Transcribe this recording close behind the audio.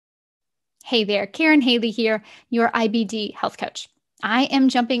Hey there, Karen Haley here, your IBD health coach. I am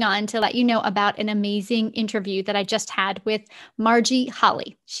jumping on to let you know about an amazing interview that I just had with Margie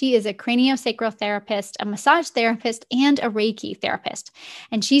Holly. She is a craniosacral therapist, a massage therapist, and a Reiki therapist.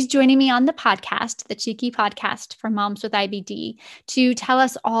 And she's joining me on the podcast, the Cheeky podcast for moms with IBD, to tell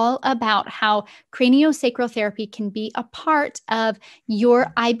us all about how craniosacral therapy can be a part of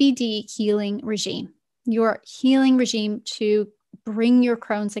your IBD healing regime. Your healing regime to bring your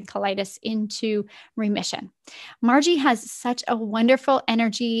Crohn's and colitis into remission. Margie has such a wonderful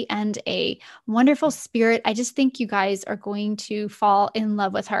energy and a wonderful spirit. I just think you guys are going to fall in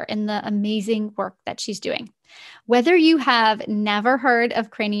love with her and the amazing work that she's doing. Whether you have never heard of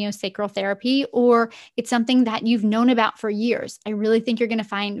craniosacral therapy or it's something that you've known about for years, I really think you're going to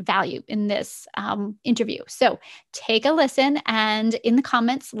find value in this interview. So take a listen and in the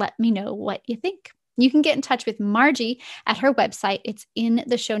comments, let me know what you think. You can get in touch with Margie at her website. It's in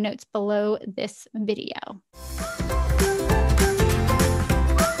the show notes below this video.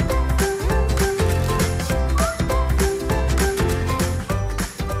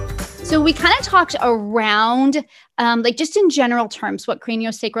 So we kind of talked around, just in general terms, what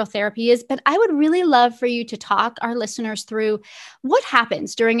craniosacral therapy is, but I would really love for you to talk our listeners through what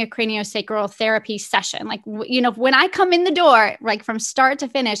happens during a craniosacral therapy session. When I come in the door, like from start to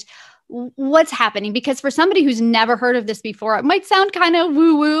finish, what's happening? Because for somebody who's never heard of this before, it might sound kind of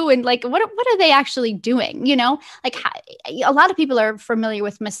woo woo and like, what are they actually doing? A lot of people are familiar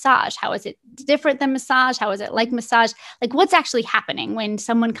with massage. How is it different than massage? How is it like massage? Like what's actually happening when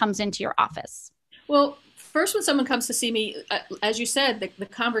someone comes into your office? Well, first, when someone comes to see me, as you said, the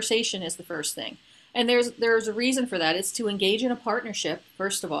conversation is the first thing. And there's a reason for that. It's to engage in a partnership,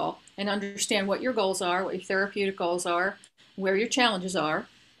 first of all, and understand what your goals are, what your therapeutic goals are, where your challenges are,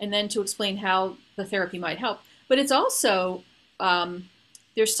 and then to explain how the therapy might help. But it's also,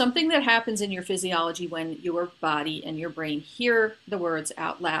 there's something that happens in your physiology when your body and your brain hear the words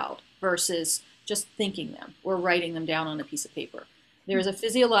out loud versus just thinking them or writing them down on a piece of paper. There's a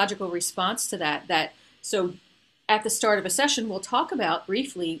physiological response to that. So at the start of a session, we'll talk about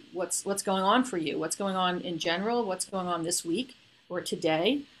briefly what's going on for you, what's going on in general, what's going on this week or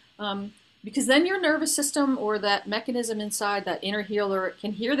today. Because then your nervous system or that mechanism inside, that inner healer,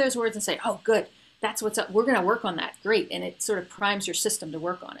 can hear those words and say, oh, good, that's what's up. We're going to work on that. Great. And it sort of primes your system to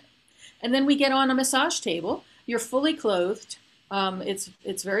work on it. And then we get on a massage table. You're fully clothed.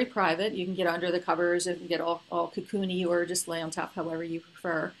 It's very private. You can get under the covers and get all cocoony or just lay on top, however you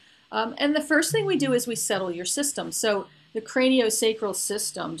prefer. And the first thing we do is we settle your system. So the craniosacral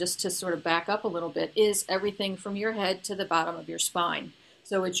system, just to sort of back up a little bit, is everything from your head to the bottom of your spine.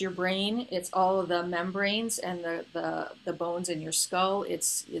 So it's your brain, it's all of the membranes and the bones in your skull,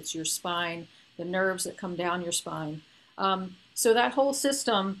 it's your spine, the nerves that come down your spine. So that whole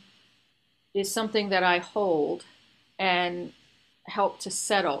system is something that I hold and help to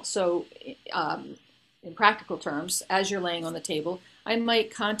settle. So in practical terms, as you're laying on the table, I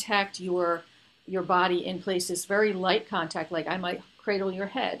might contact your body in places, very light contact, like I might cradle your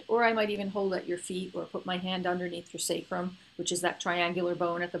head, or I might even hold at your feet or put my hand underneath your sacrum, which is that triangular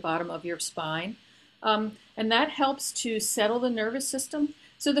bone at the bottom of your spine. And that helps to settle the nervous system.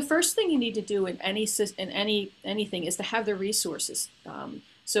 So the first thing you need to do in anything is to have the resources.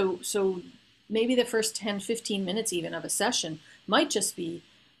 So maybe the first 10, 15 minutes even of a session might just be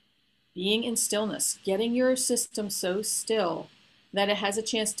being in stillness, getting your system so still that it has a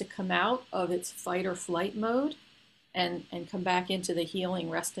chance to come out of its fight or flight mode and come back into the healing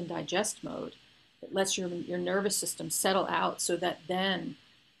rest and digest mode. It lets your nervous system settle out so that then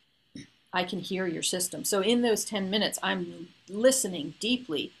I can hear your system. So in those 10 minutes, I'm listening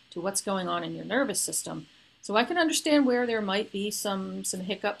deeply to what's going on in your nervous system so I can understand where there might be some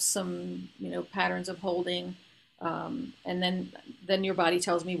hiccups, some patterns of holding, and then your body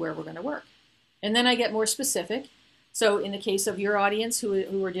tells me where we're going to work. And then I get more specific. So in the case of your audience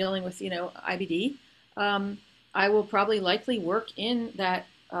who are dealing with IBD, I will probably likely work in that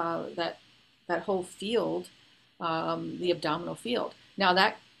whole field, the abdominal field. Now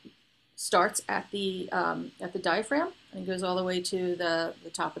that starts at the diaphragm and goes all the way to the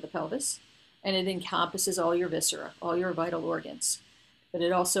top of the pelvis, and it encompasses all your viscera, all your vital organs. But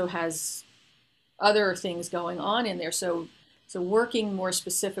it also has other things going on in there. So working more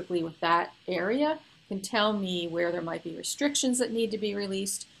specifically with that area can tell me where there might be restrictions that need to be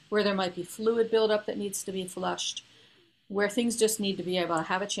released, where there might be fluid buildup that needs to be flushed, where things just need to be able to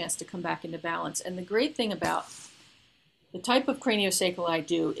have a chance to come back into balance. And the great thing about the type of craniosacral I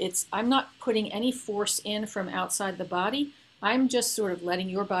do, I'm not putting any force in from outside the body. I'm just sort of letting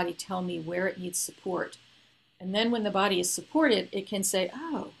your body tell me where it needs support. And then when the body is supported, it can say,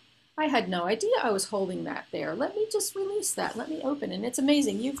 oh, I had no idea I was holding that there. Let me just release that. Let me open. And it's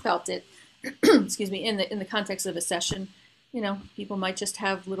amazing. You've felt it, excuse me, in the context of a session. You know, people might just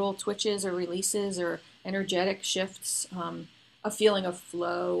have little twitches or releases or energetic shifts, a feeling of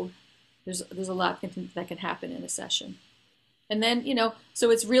flow. There's a lot that can happen in a session. And then, you know, so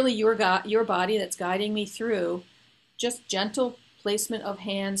it's really your body that's guiding me through just gentle placement of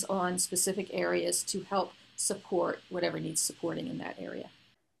hands on specific areas to help support whatever needs supporting in that area.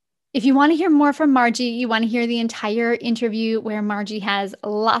 If you want to hear more from Margie, you want to hear the entire interview where Margie has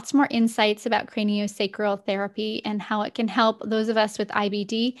lots more insights about craniosacral therapy and how it can help those of us with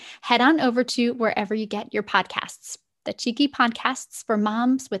IBD, head on over to wherever you get your podcasts, the Cheeky Podcasts for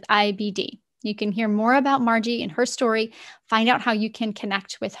Moms with IBD. You can hear more about Margie and her story, find out how you can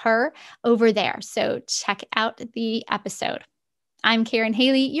connect with her over there. So check out the episode. I'm Karen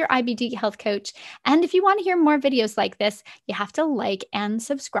Haley, your IBD health coach. And if you want to hear more videos like this, you have to like and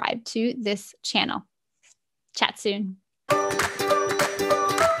subscribe to this channel. Chat soon.